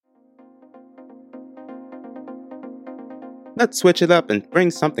let's switch it up and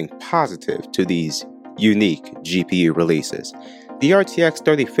bring something positive to these unique GPU releases. The RTX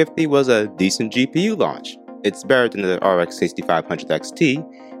 3050 was a decent GPU launch. It's better than the RX 6500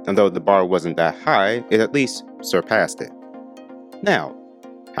 XT, and though the bar wasn't that high, it at least surpassed it. Now,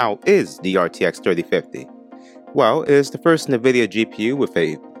 how is the RTX 3050? Well, it is the first NVIDIA GPU with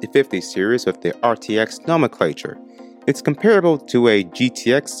a 50 series with the RTX nomenclature. It's comparable to a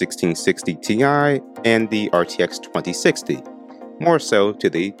GTX 1660 Ti and the RTX 2060, more so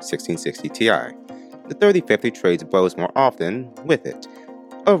to the 1660 Ti. The 3050 trades blows more often with it.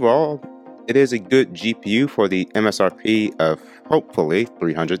 Overall, it is a good GPU for the MSRP of hopefully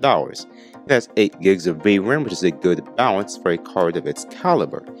 $300. It has 8 gigs of VRAM, which is a good balance for a card of its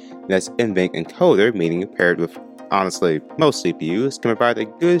caliber. It has NVENC encoder, meaning paired with, honestly, most CPUs, can provide a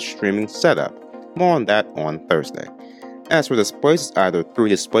good streaming setup. More on that on Thursday. As for displays, it's either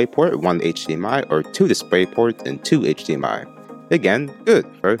 3 DisplayPort, 1 HDMI, or 2 DisplayPort and 2 HDMI. Again, good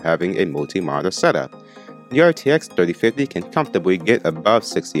for having a multi-monitor setup. The RTX 3050 can comfortably get above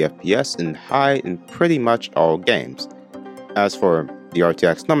 60 FPS and high in pretty much all games. As for the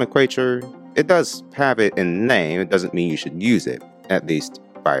RTX nomenclature, it does have it in name, it doesn't mean you should use it, at least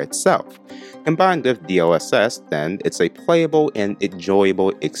by itself. Combined with DLSS, then it's a playable and enjoyable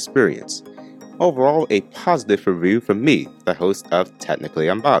experience. Overall, a positive review from me, the host of Technically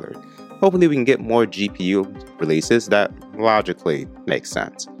Unbothered. Hopefully we can get more GPU releases that logically make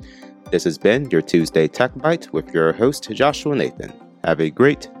sense. This has been your Tuesday Tech Bite with your host Joshua Nathan. Have a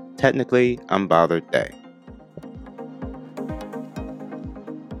great, Technically Unbothered day.